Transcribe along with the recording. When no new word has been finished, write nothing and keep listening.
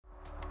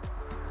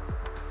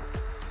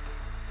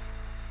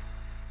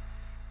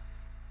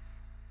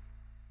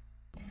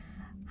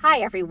Hi,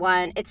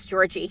 everyone. It's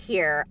Georgie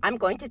here. I'm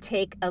going to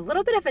take a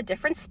little bit of a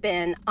different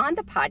spin on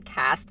the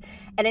podcast.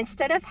 And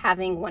instead of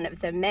having one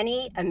of the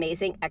many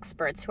amazing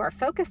experts who are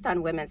focused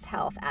on women's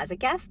health as a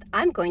guest,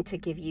 I'm going to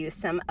give you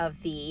some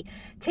of the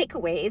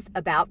takeaways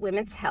about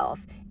women's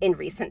health in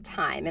recent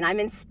time. And I'm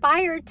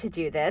inspired to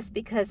do this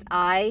because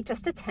I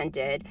just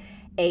attended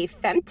a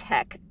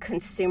FemTech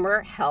Consumer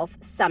Health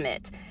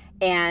Summit.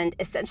 And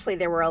essentially,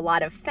 there were a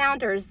lot of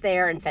founders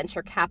there and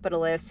venture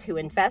capitalists who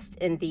invest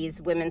in these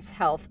women's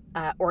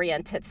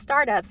health-oriented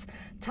startups,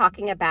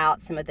 talking about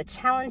some of the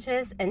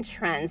challenges and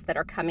trends that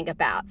are coming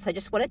about. So I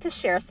just wanted to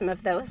share some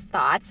of those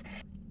thoughts.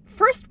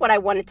 First, what I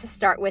wanted to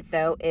start with,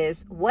 though,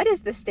 is what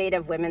is the state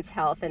of women's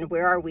health and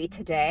where are we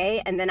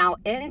today? And then I'll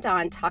end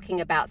on talking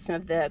about some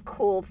of the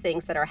cool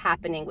things that are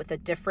happening with the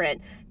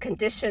different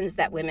conditions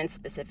that women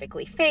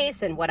specifically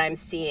face and what I'm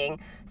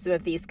seeing some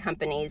of these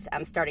companies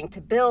starting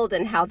to build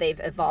and how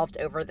they've evolved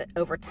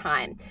over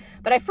time.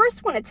 But I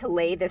first wanted to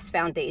lay this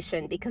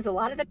foundation because a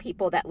lot of the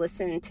people that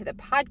listen to the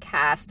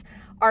podcast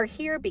are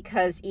here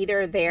because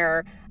either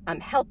they're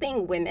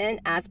helping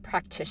women as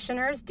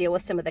practitioners deal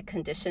with some of the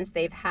conditions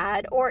they've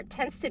had, or it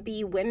tends to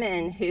be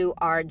women who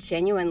are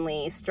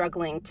genuinely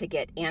struggling to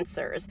get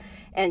answers.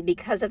 And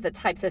because of the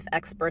types of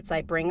experts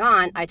I bring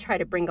on, I try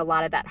to bring a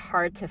lot of that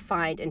hard to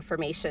find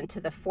information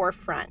to the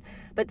forefront.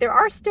 But there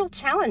are still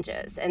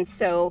challenges. And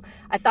so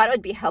I thought it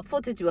would be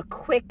helpful to do a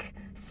quick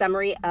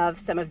summary of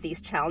some of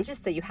these challenges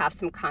so you have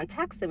some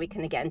context. Then we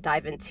can again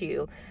dive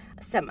into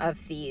some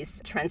of these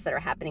trends that are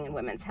happening in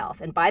women's health.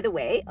 And by the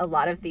way, a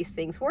lot of these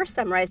things were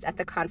summarized at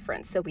the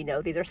conference, so we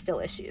know these are still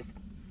issues.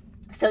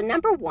 So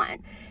number one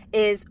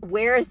is,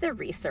 where is the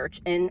research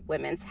in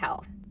women's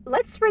health?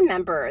 Let's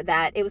remember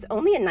that it was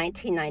only in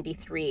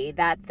 1993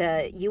 that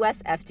the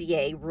US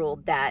FDA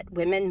ruled that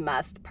women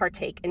must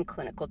partake in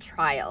clinical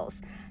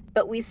trials.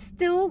 But we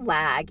still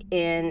lag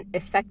in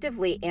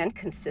effectively and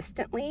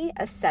consistently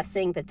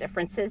assessing the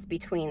differences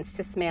between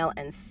cis male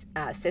and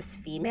cis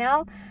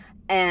female,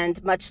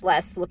 and much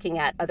less looking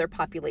at other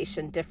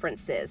population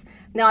differences.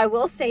 Now, I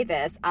will say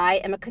this, I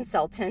am a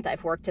consultant.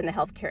 I've worked in the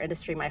healthcare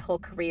industry my whole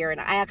career,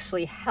 and I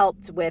actually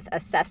helped with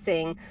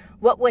assessing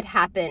what would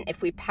happen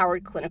if we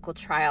powered clinical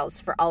trials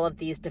for all of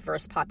these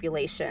diverse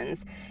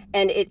populations.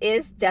 And it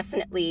is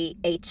definitely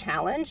a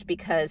challenge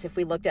because if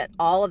we looked at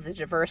all of the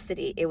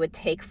diversity, it would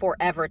take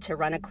forever to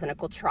run a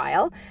clinical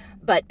trial.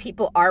 But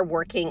people are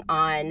working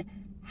on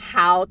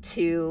how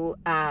to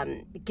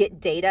get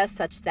data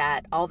such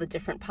that all the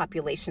different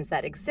populations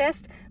that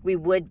exist, we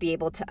would be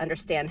able to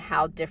understand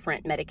how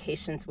different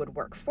medications would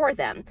work for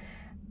them.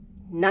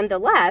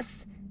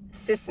 Nonetheless,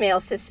 cis male,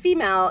 cis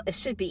female, it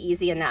should be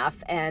easy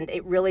enough, and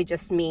it really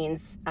just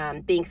means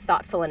being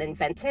thoughtful and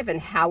inventive in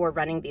how we're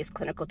running these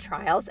clinical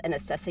trials and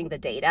assessing the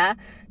data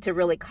to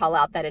really call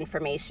out that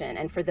information.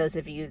 And for those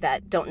of you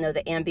that don't know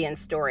the Ambien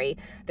story,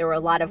 there were a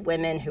lot of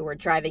women who were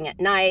driving at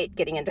night,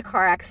 getting into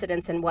car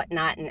accidents and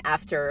whatnot, and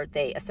after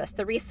they assessed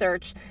the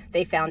research,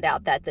 they found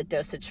out that the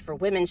dosage for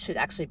women should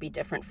actually be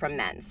different from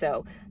men.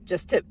 So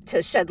just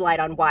to shed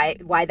light on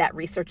why that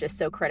research is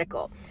so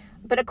critical.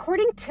 But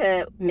according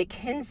to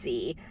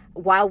McKinsey,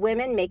 while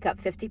women make up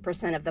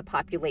 50% of the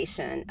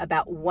population,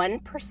 about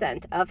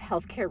 1% of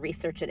healthcare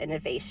research and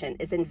innovation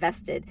is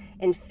invested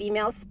in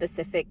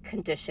female-specific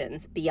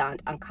conditions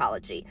beyond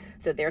oncology.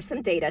 So there's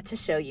some data to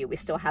show you we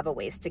still have a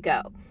ways to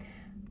go.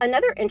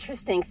 Another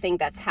interesting thing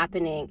that's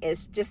happening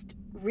is just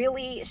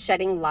really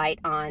shedding light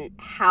on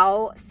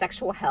how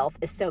sexual health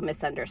is so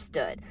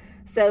misunderstood.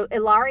 So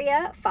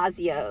Ilaria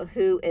Fazio,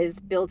 who is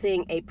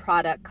building a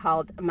product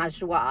called Ma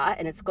Joie,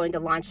 and it's going to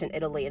launch in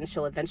Italy, and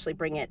she'll eventually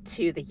bring it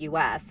to the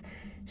US,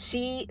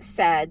 she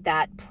said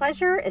that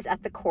pleasure is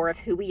at the core of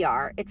who we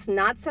are. It's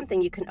not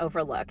something you can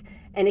overlook.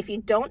 And if you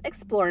don't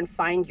explore and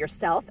find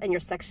yourself and your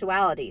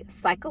sexuality,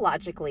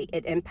 psychologically,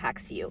 it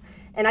impacts you.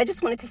 And I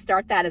just wanted to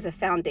start that as a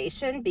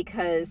foundation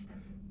because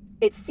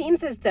it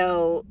seems as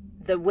though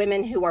the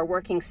women who are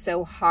working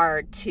so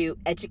hard to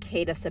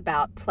educate us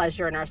about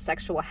pleasure and our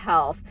sexual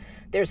health,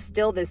 there's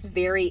still this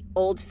very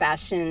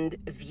old-fashioned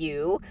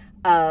view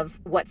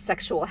of what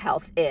sexual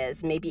health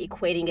is, maybe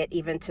equating it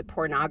even to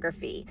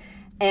pornography.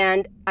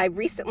 And I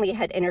recently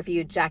had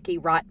interviewed Jackie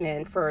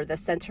Rotman for the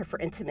Center for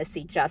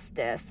Intimacy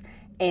Justice,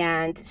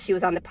 and she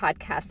was on the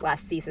podcast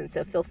last season,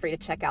 so feel free to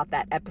check out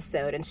that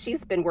episode. And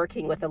she's been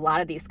working with a lot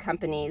of these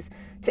companies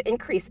to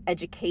increase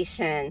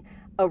education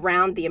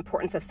around the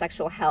importance of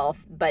sexual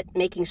health, but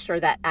making sure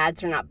that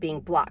ads are not being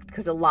blocked,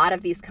 because a lot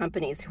of these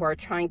companies who are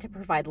trying to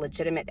provide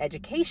legitimate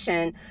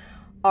education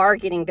are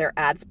getting their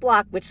ads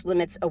blocked, which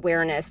limits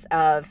awareness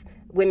of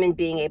women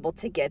being able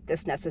to get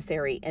this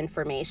necessary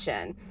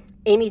information.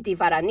 Amy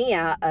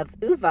DiVarania of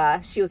UVA,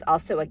 she was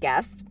also a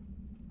guest.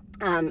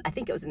 I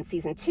think it was in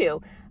season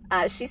 2.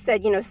 She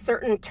said,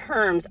 certain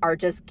terms are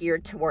just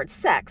geared towards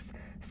sex.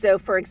 So,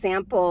 for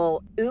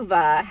example,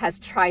 UVA has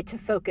tried to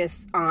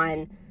focus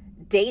on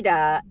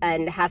data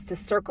and has to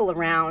circle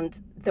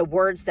around the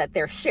words that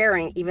they're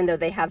sharing, even though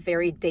they have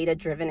very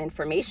data-driven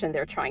information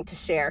they're trying to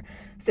share.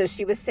 So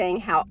she was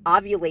saying how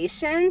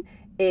ovulation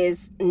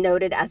is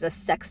noted as a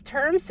sex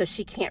term, so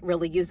she can't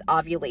really use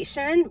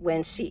ovulation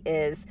when she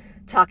is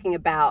talking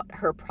about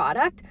her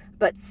product,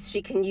 but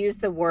she can use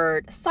the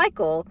word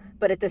cycle,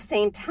 but at the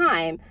same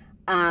time,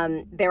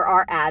 there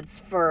are ads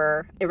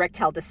for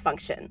erectile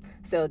dysfunction.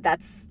 So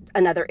that's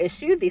another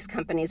issue these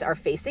companies are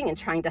facing and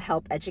trying to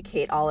help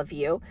educate all of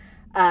you.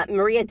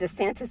 Maria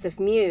DeSantis of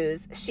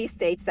Muse, she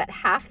states that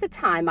half the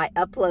time I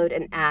upload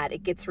an ad,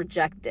 it gets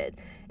rejected.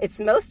 It's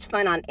most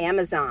fun on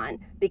Amazon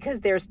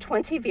because there's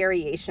 20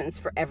 variations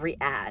for every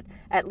ad.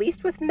 At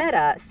least with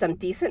Meta, some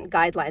decent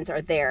guidelines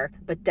are there,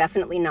 but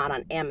definitely not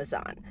on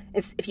Amazon.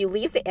 If you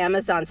leave the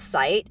Amazon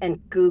site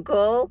and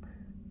Google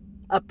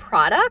a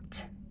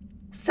product,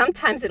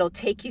 sometimes it'll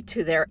take you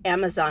to their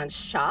Amazon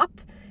shop,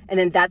 and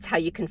then that's how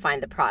you can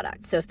find the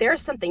product. So if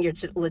there's something you're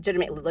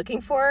legitimately looking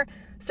for,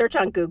 search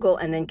on Google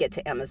and then get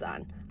to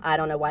Amazon. I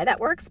don't know why that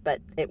works, but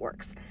it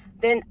works.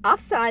 Then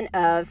Afsan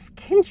of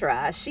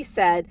Kindra, she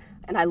said,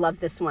 and I love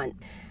this one,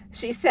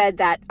 she said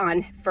that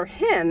for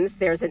Hims,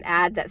 there's an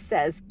ad that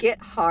says,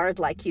 get hard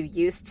like you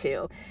used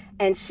to.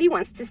 And she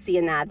wants to see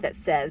an ad that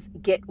says,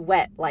 get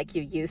wet like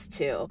you used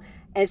to.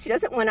 And she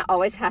doesn't want to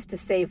always have to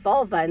say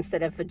vulva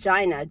instead of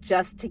vagina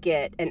just to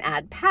get an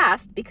ad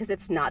passed because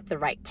it's not the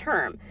right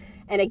term.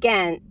 And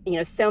again,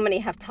 so many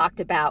have talked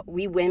about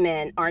we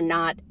women are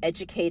not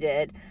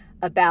educated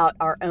about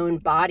our own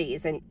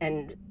bodies.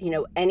 And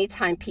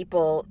anytime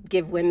people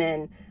give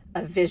women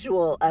a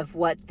visual of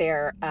what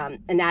their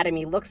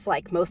anatomy looks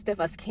like, most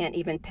of us can't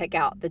even pick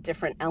out the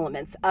different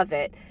elements of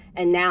it.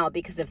 And now,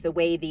 because of the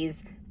way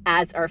these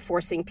ads are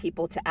forcing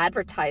people to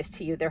advertise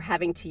to you, they're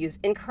having to use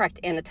incorrect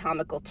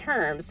anatomical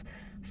terms,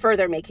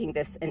 further making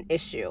this an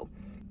issue.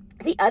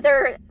 The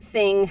other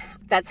thing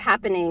that's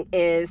happening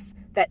is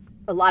that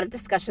a lot of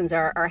discussions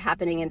are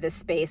happening in this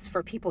space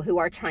for people who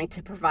are trying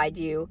to provide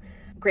you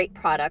great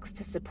products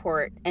to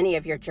support any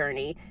of your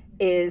journey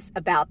is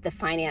about the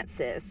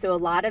finances. So a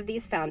lot of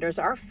these founders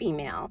are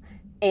female,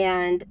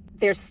 and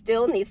there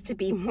still needs to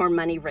be more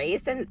money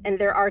raised, and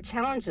there are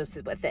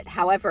challenges with it.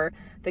 However,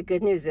 the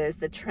good news is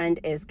the trend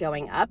is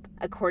going up.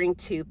 According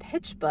to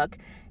PitchBook,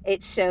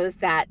 it shows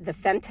that the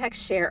FemTech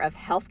share of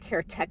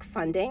healthcare tech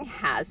funding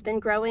has been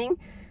growing.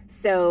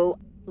 So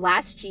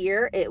last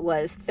year, it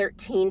was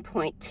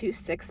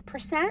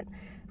 13.26%,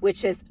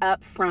 which is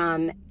up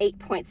from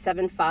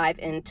 8.75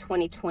 in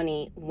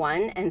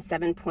 2021 and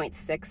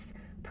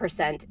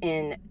 7.6%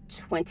 in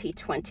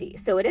 2020.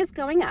 So it is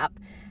going up.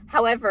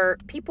 However,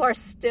 people are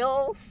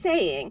still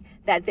saying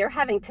that they're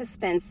having to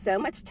spend so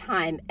much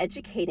time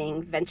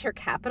educating venture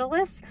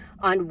capitalists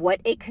on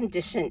what a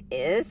condition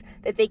is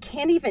that they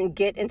can't even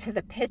get into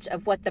the pitch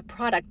of what the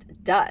product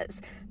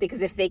does.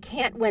 Because if they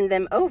can't win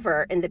them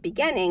over in the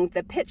beginning,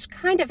 the pitch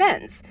kind of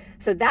ends.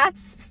 So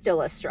that's still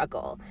a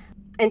struggle.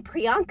 And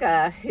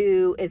Priyanka,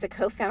 who is a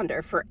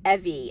co-founder for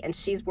Evie, and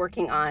she's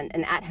working on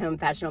an at-home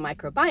vaginal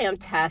microbiome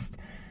test,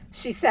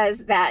 she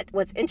says that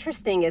what's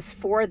interesting is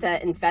for the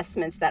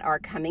investments that are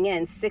coming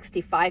in,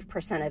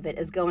 65% of it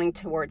is going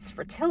towards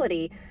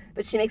fertility.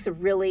 But she makes a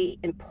really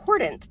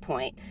important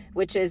point,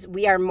 which is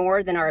we are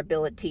more than our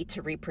ability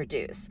to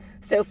reproduce.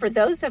 So for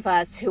those of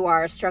us who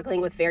are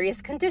struggling with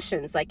various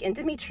conditions like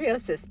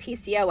endometriosis,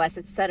 PCOS,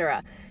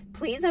 etc.,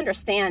 please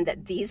understand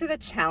that these are the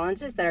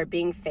challenges that are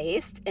being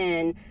faced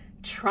in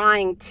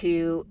trying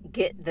to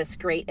get this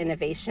great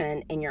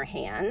innovation in your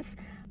hands.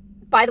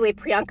 By the way,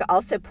 Priyanka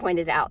also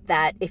pointed out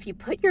that if you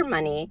put your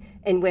money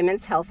in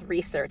women's health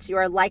research, you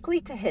are likely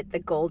to hit the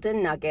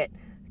golden nugget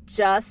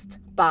just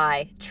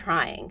by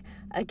trying.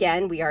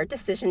 Again, we are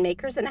decision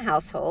makers in a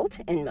household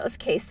in most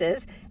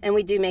cases, and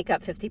we do make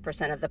up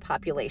 50% of the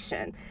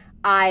population.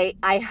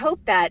 I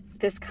hope that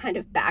this kind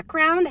of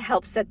background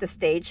helps set the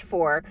stage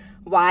for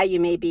why you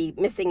may be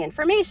missing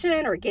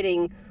information or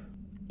getting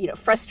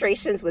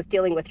frustrations with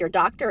dealing with your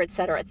doctor, et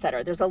cetera, et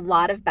cetera. There's a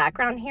lot of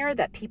background here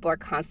that people are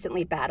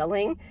constantly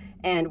battling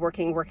and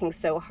working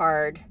so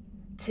hard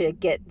to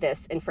get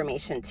this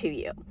information to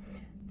you.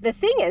 The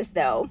thing is,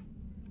 though,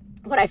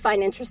 what I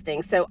find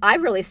interesting, so I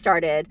really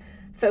started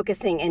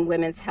focusing in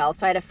women's health.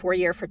 So I had a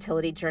 4-year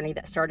fertility journey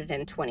that started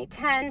in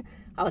 2010.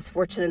 I was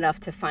fortunate enough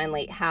to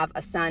finally have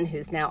a son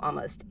who's now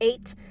almost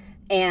 8.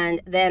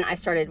 And then I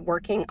started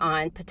working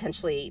on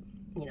potentially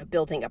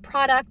building a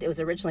product. It was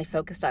originally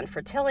focused on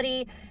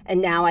fertility, and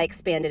now I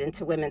expanded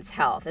into women's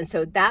health. And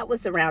so that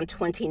was around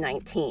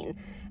 2019.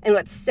 And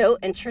what's so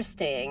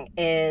interesting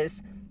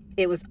is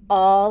it was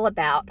all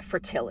about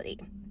fertility.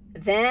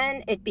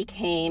 Then it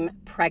became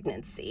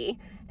pregnancy.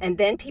 And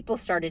then people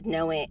started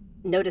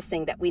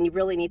noticing that we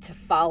really need to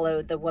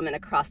follow the woman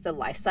across the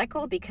life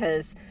cycle,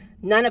 because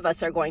none of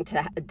us are going to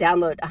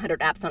download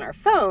 100 apps on our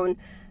phone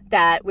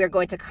that we're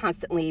going to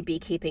constantly be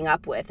keeping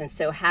up with. And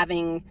so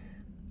having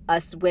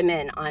us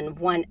women on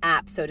one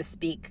app, so to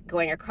speak,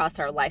 going across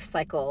our life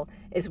cycle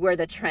is where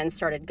the trend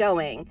started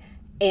going.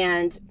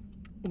 And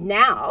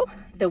now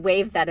the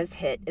wave that has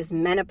hit is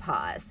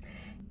menopause.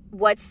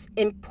 What's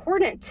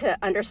important to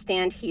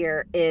understand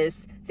here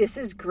is this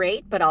is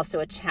great, but also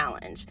a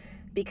challenge,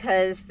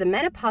 because the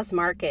menopause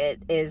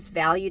market is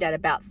valued at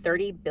about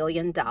 $30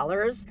 billion.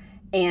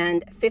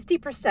 And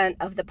 50%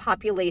 of the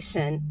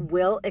population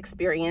will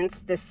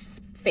experience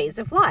this phase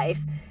of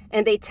life,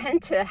 and they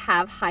tend to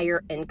have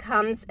higher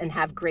incomes and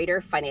have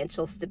greater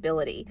financial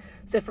stability.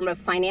 So from a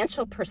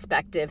financial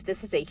perspective,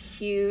 this is a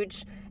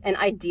huge and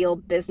ideal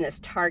business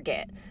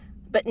target.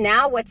 But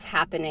now what's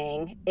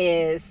happening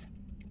is,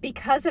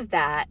 because of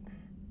that,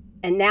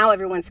 and now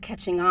everyone's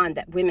catching on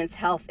that women's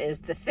health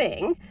is the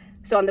thing.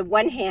 So on the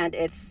one hand,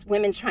 it's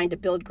women trying to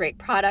build great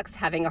products,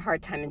 having a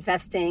hard time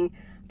investing.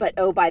 But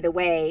oh, by the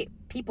way,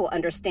 people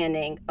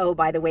understanding, oh,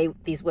 by the way,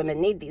 these women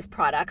need these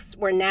products.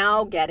 We're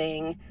now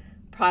getting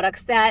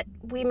products that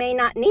we may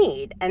not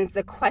need. And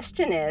the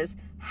question is,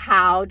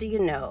 how do you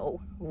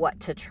know what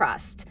to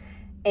trust?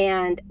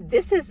 And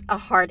this is a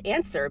hard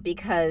answer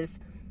because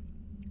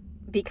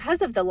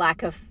of the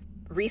lack of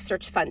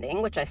research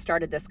funding, which I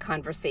started this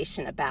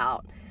conversation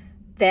about.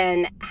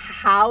 Then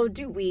how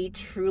do we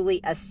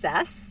truly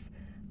assess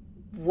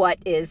what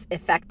is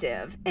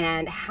effective,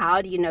 and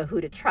how do you know who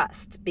to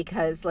trust?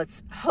 Because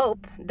let's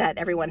hope that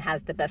everyone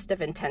has the best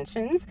of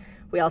intentions.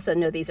 We also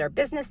know these are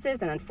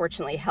businesses, and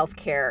unfortunately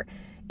healthcare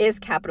is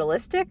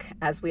capitalistic,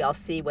 as we all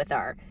see with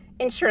our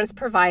insurance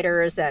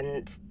providers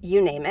and you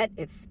name it.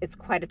 It's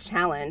quite a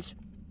challenge.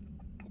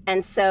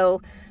 And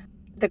so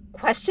the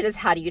question is,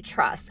 how do you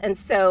trust? And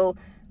so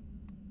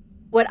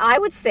what I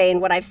would say,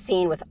 and what I've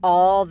seen with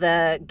all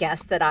the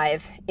guests that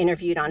I've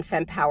interviewed on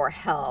Fempower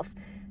Health,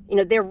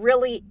 there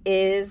really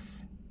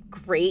is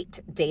great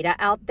data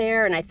out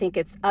there, and I think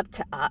it's up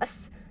to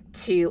us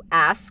to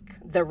ask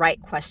the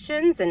right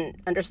questions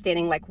and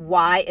understanding, like,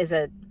 why is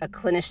a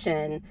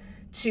clinician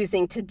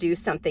choosing to do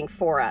something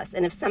for us?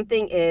 And if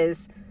something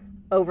is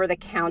over the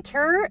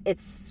counter,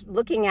 it's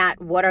looking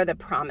at what are the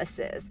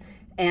promises.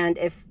 And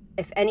if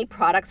any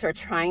products are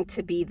trying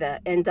to be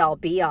the end-all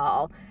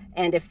be-all,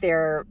 and if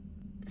they're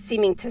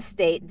seeming to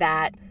state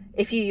that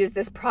if you use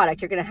this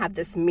product, you're going to have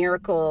this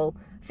miracle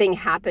thing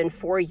happen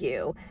for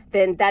you,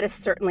 then that is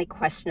certainly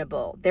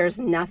questionable. There's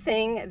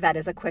nothing that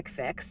is a quick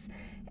fix,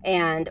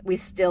 and we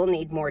still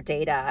need more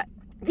data.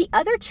 The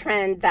other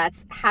trend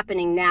that's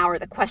happening now, or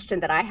the question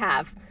that I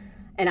have,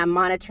 and I'm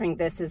monitoring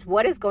this, is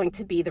what is going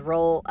to be the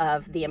role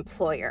of the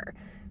employer?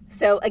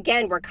 So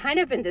again, we're kind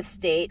of in this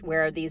state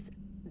where these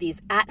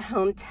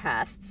at-home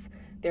tests,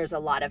 there's a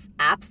lot of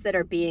apps that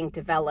are being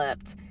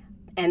developed,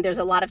 and there's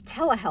a lot of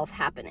telehealth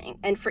happening.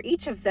 And for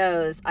each of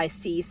those, I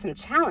see some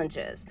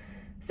challenges.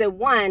 So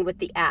one, with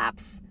the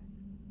apps,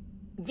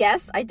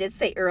 yes, I did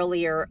say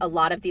earlier, a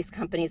lot of these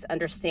companies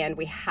understand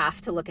we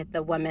have to look at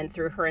the woman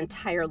through her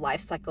entire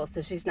life cycle,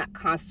 so she's not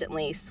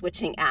constantly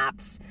switching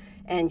apps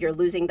and you're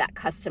losing that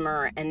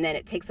customer, and then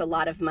it takes a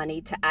lot of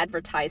money to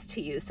advertise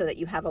to you so that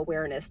you have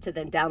awareness to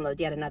then download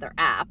yet another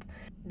app.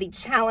 The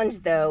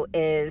challenge, though,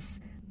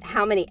 is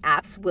how many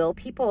apps will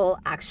people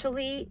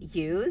actually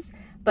use?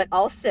 But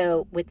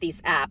also with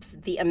these apps,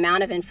 the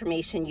amount of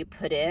information you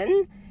put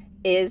in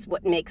is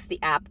what makes the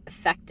app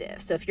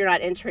effective. So if you're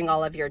not entering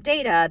all of your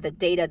data, the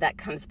data that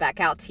comes back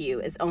out to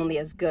you is only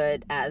as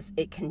good as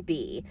it can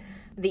be.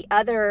 The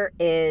other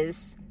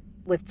is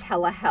with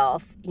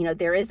telehealth,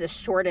 there is a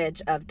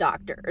shortage of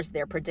doctors.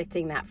 They're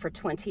predicting that for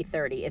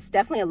 2030. It's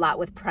definitely a lot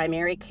with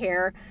primary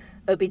care,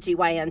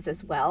 OBGYNs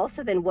as well.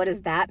 So then what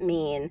does that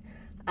mean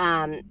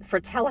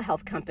for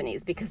telehealth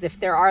companies? Because if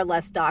there are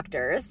less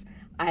doctors,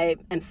 I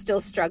am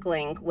still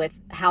struggling with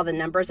how the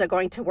numbers are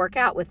going to work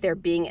out with there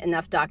being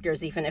enough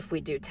doctors, even if we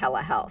do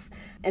telehealth.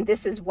 And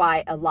this is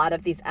why a lot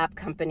of these app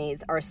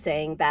companies are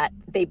saying that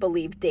they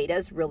believe data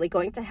is really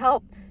going to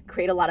help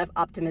create a lot of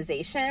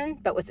optimization.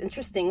 But what's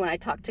interesting, when I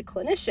talk to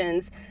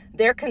clinicians,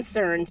 they're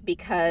concerned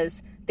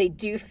because they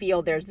do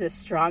feel there's this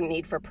strong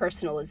need for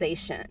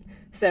personalization.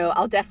 So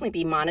I'll definitely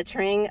be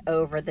monitoring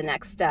over the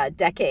next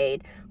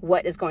decade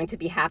what is going to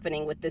be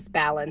happening with this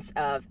balance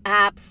of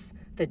apps,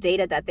 the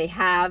data that they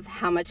have,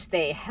 how much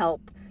they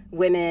help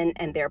women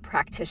and their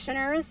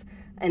practitioners,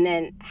 and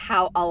then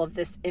how all of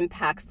this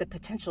impacts the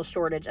potential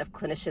shortage of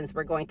clinicians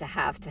we're going to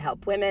have to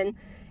help women,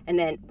 and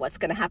then what's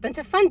going to happen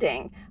to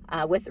funding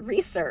with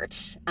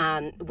research,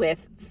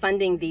 with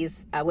funding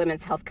these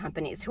women's health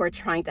companies who are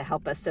trying to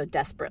help us so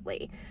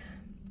desperately.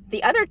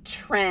 The other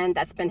trend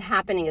that's been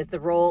happening is the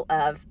role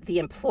of the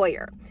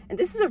employer, and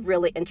this is a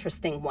really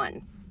interesting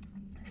one.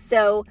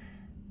 So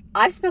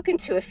I've spoken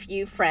to a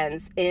few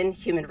friends in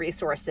human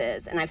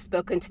resources, and I've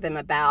spoken to them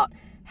about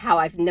how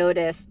I've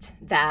noticed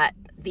that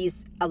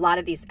a lot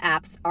of these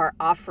apps are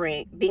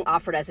being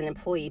offered as an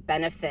employee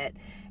benefit.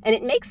 And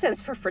it makes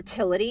sense for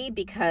fertility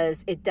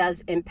because it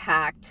does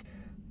impact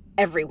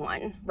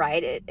everyone,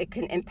 right? It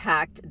can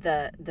impact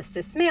the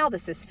cis male, the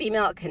cis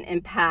female. It can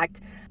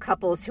impact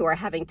couples who are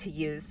having to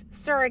use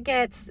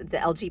surrogates, the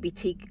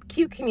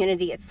LGBTQ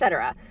community,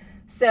 etc.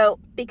 So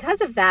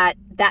because of that,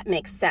 that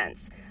makes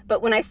sense.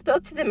 But when I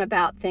spoke to them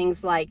about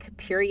things like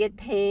period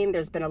pain,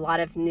 there's been a lot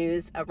of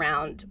news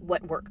around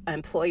what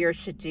employers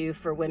should do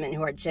for women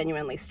who are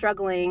genuinely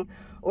struggling,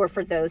 or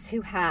for those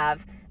who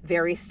have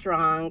very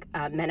strong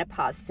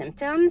menopause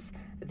symptoms.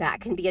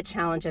 That can be a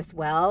challenge as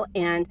well.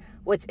 And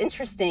what's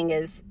interesting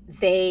is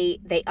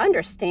they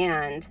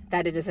understand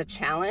that it is a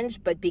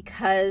challenge, but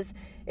because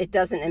it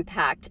doesn't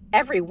impact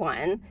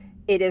everyone,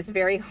 it is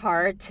very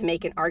hard to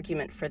make an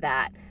argument for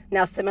that.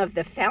 Now, some of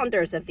the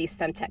founders of these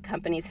FemTech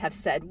companies have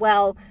said,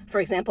 well, for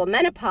example,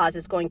 menopause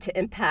is going to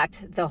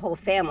impact the whole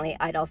family.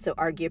 I'd also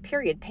argue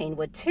period pain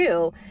would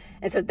too.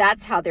 And so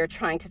that's how they're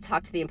trying to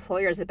talk to the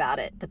employers about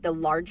it. But the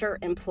larger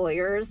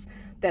employers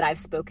that I've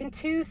spoken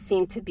to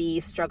seem to be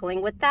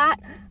struggling with that.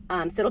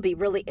 So it'll be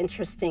really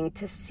interesting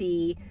to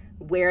see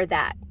where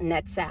that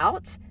nets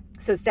out.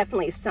 So it's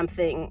definitely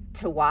something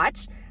to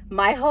watch.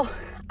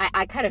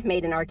 I kind of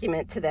made an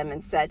argument to them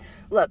and said,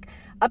 look,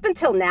 up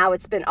until now,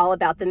 it's been all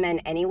about the men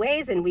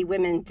anyways, and we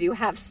women do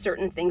have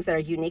certain things that are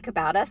unique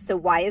about us, so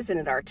why isn't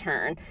it our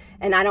turn?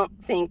 And I don't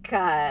think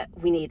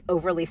we need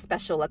overly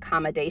special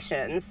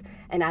accommodations,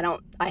 and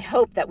I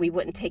hope that we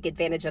wouldn't take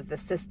advantage of the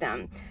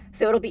system.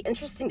 So it'll be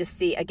interesting to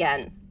see,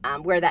 again,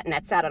 where that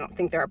nets out. I don't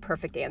think there are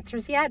perfect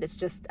answers yet. It's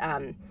just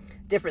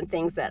different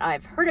things that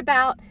I've heard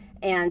about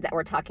and that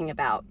we're talking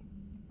about.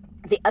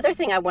 The other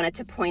thing I wanted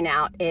to point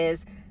out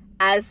is,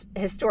 as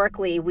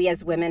historically, we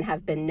as women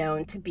have been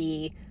known to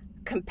be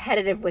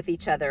competitive with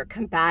each other,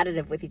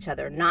 combative with each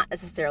other, not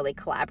necessarily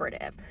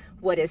collaborative.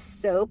 What is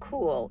so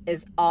cool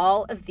is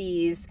all of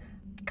these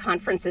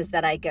conferences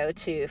that I go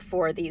to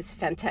for these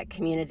FemTech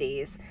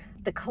communities,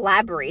 the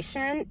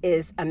collaboration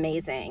is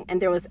amazing.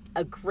 And there was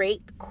a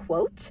great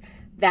quote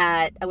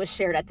that was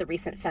shared at the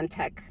recent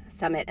FemTech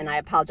Summit, and I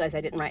apologize,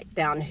 I didn't write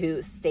down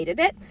who stated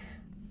it.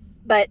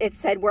 But it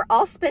said, we're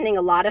all spending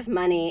a lot of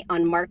money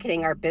on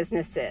marketing our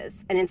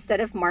businesses. And instead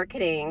of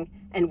marketing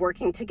and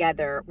working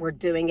together, we're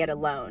doing it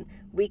alone.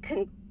 We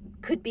could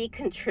be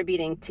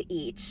contributing to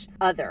each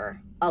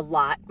other a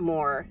lot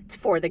more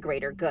for the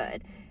greater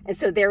good. And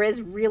so there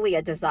is really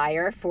a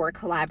desire for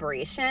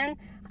collaboration.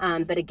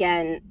 But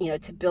again,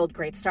 to build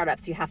great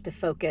startups, you have to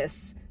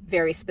focus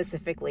very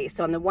specifically.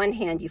 So on the one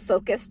hand, you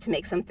focus to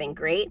make something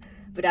great.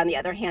 But on the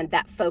other hand,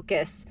 that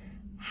focus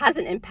has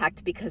an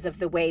impact because of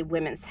the way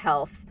women's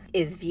health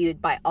is viewed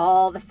by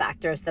all the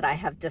factors that I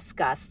have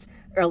discussed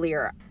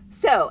earlier.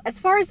 So as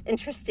far as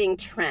interesting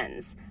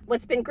trends,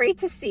 what's been great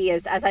to see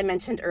is, as I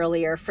mentioned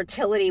earlier,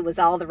 fertility was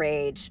all the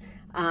rage.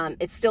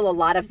 It's still a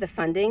lot of the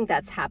funding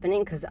that's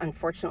happening because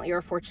unfortunately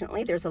or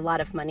fortunately, there's a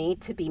lot of money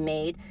to be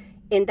made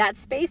in that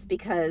space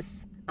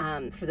because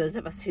for those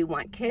of us who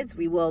want kids,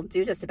 we will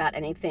do just about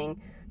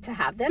anything to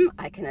have them.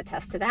 I can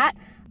attest to that.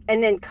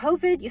 And then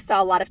COVID, you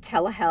saw a lot of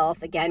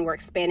telehealth. Again, we're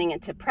expanding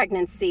into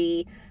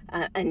pregnancy,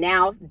 and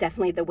now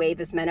definitely the wave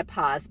is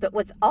menopause. But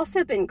what's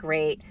also been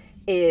great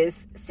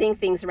is seeing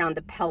things around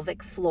the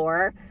pelvic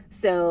floor.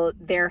 So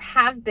there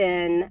have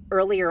been,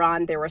 earlier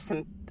on, there were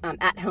some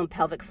at-home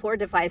pelvic floor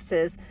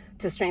devices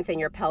to strengthen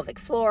your pelvic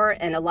floor.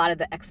 And a lot of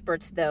the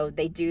experts, though,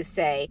 they do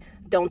say,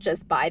 don't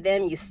just buy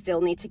them. You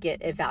still need to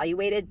get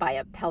evaluated by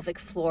a pelvic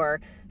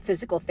floor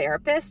physical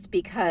therapist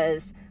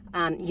because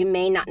you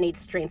may not need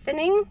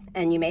strengthening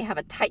and you may have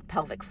a tight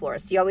pelvic floor.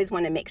 So you always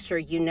want to make sure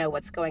you know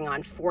what's going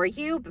on for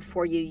you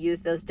before you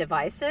use those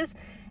devices.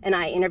 And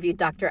I interviewed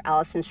Dr.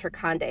 Allison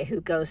Shirkande, who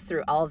goes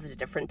through all of the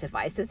different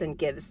devices and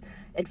gives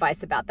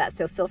advice about that.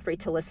 So feel free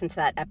to listen to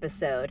that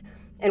episode.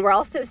 And we're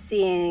also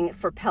seeing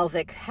for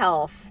pelvic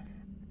health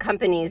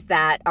companies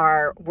that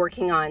are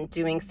working on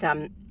doing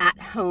some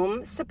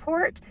at-home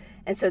support.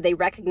 And so they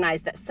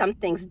recognize that some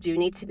things do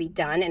need to be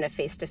done in a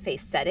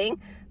face-to-face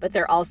setting, but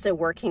they're also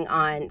working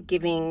on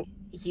giving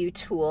you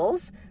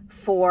tools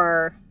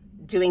for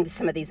doing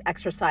some of these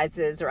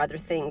exercises or other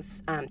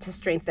things to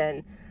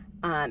strengthen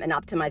and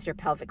optimize your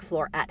pelvic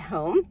floor at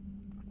home.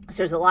 So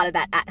there's a lot of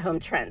that at-home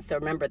trend. So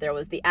remember, there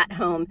was the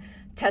at-home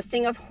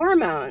testing of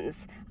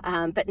hormones,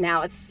 but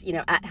now it's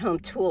at-home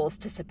tools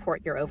to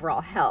support your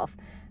overall health.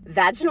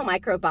 Vaginal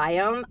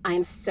microbiome,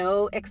 I'm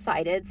so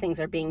excited things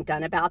are being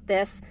done about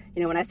this.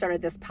 When I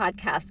started this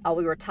podcast, all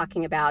we were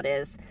talking about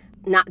is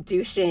not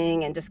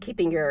douching and just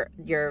keeping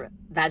your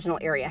vaginal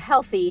area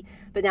healthy.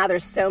 But now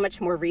there's so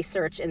much more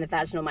research in the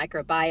vaginal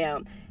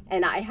microbiome.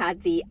 And I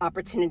had the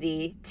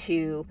opportunity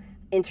to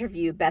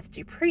interview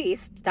Dr.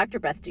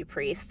 Beth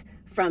Dupriest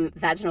from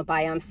Vaginal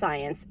Biome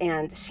Science.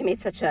 And she made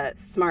such a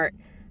smart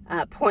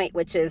point,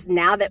 which is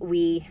now that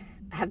we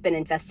have been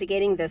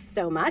investigating this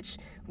so much,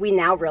 we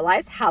now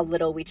realize how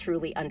little we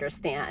truly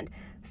understand.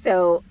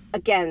 So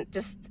again,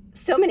 just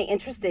so many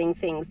interesting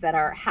things that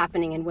are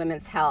happening in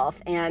women's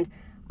health. And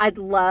I'd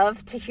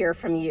love to hear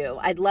from you.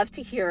 I'd love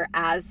to hear,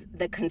 as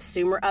the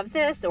consumer of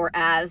this or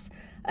as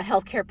a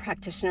healthcare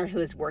practitioner who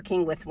is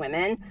working with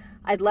women,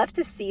 I'd love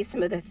to see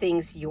some of the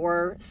things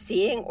you're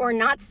seeing or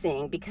not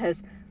seeing,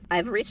 because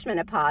I've reached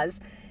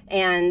menopause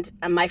and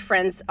my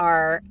friends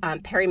are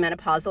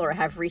perimenopausal or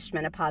have reached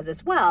menopause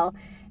as well.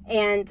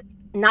 And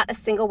not a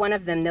single one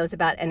of them knows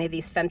about any of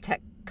these femtech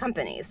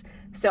companies.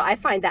 So I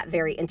find that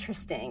very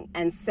interesting.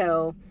 And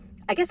so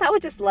I guess I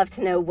would just love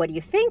to know, what do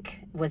you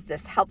think? Was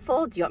this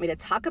helpful? Do you want me to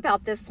talk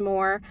about this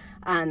more?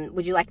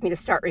 Would you like me to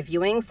start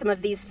reviewing some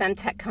of these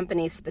femtech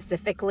companies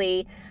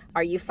specifically?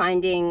 Are you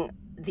finding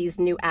these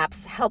new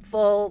apps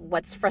helpful?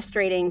 What's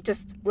frustrating?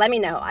 Just let me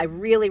know. I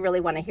really, really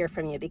want to hear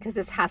from you because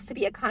this has to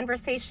be a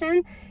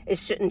conversation. It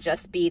shouldn't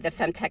just be the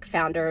FemTech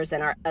founders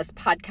and us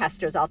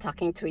podcasters all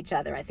talking to each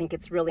other. I think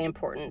it's really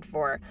important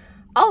for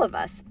all of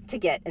us to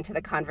get into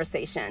the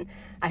conversation.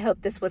 I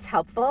hope this was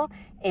helpful,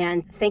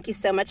 and thank you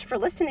so much for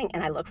listening,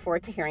 and I look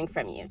forward to hearing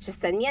from you. Just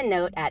send me a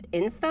note at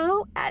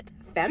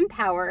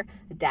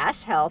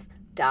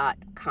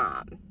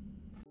info@fempower-health.com.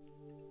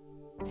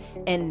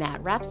 And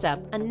that wraps up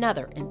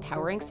another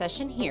empowering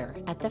session here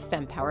at the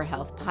Fempower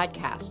Health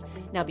Podcast.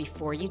 Now,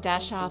 before you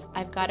dash off,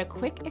 I've got a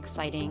quick,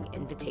 exciting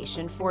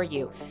invitation for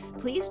you.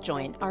 Please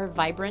join our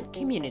vibrant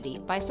community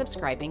by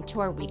subscribing to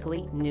our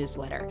weekly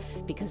newsletter,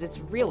 because it's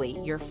really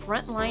your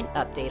frontline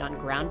update on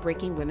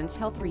groundbreaking women's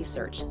health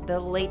research, the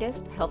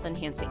latest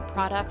health-enhancing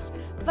products,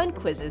 fun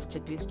quizzes to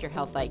boost your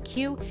health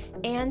IQ,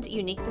 and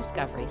unique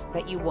discoveries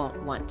that you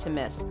won't want to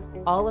miss.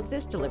 All of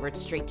this delivered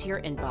straight to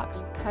your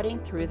inbox, cutting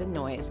through the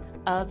noise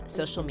of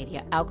social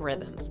media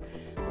algorithms.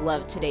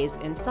 Love today's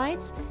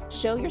insights?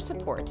 Show your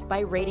support by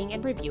rating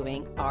and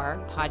reviewing our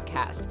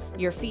podcast.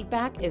 Your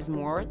feedback is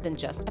more than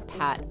just a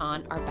pat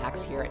on our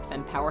backs here at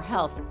Fempower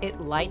Health. It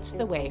lights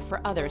the way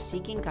for others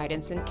seeking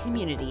guidance and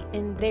community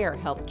in their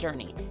health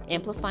journey,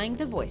 amplifying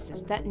the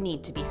voices that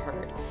need to be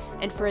heard.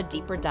 And for a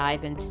deeper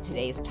dive into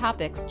today's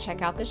topics,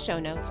 check out the show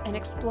notes and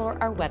explore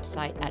our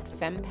website at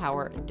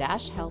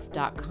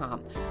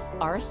fempower-health.com.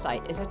 Our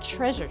site is a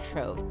treasure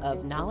trove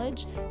of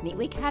knowledge,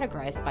 neatly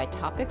categorized by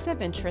topics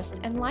of interest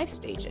and life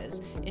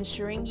stages,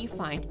 ensuring you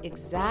find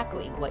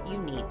exactly what you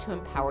need to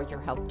empower your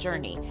health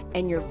journey.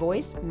 And your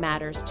voice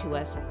matters to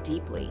us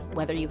deeply.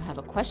 Whether you have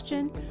a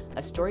question,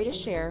 a story to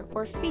share,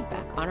 or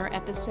feedback on our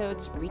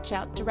episodes, reach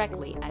out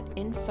directly at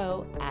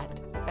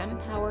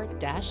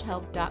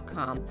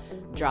info@fempower-health.com.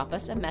 Drop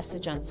us a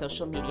message on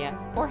social media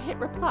or hit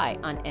reply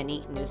on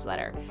any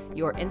newsletter.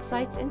 Your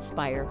insights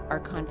inspire our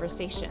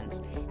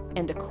conversations.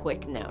 And a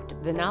quick note,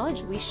 the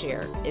knowledge we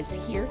share is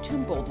here to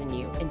embolden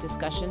you in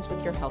discussions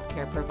with your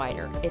healthcare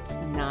provider. It's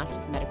not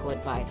medical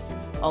advice.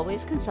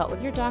 Always consult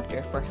with your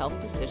doctor for health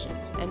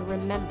decisions, and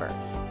remember,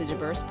 the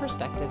diverse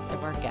perspectives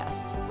of our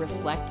guests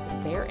reflect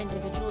their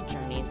individual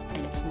journeys,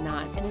 and it's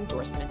not an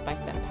endorsement by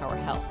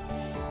Fempower Health.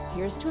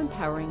 Here's to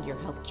empowering your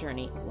health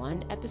journey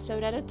one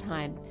episode at a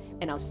time,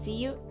 and I'll see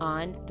you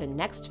on the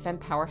next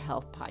Fempower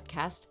Health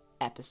Podcast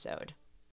episode.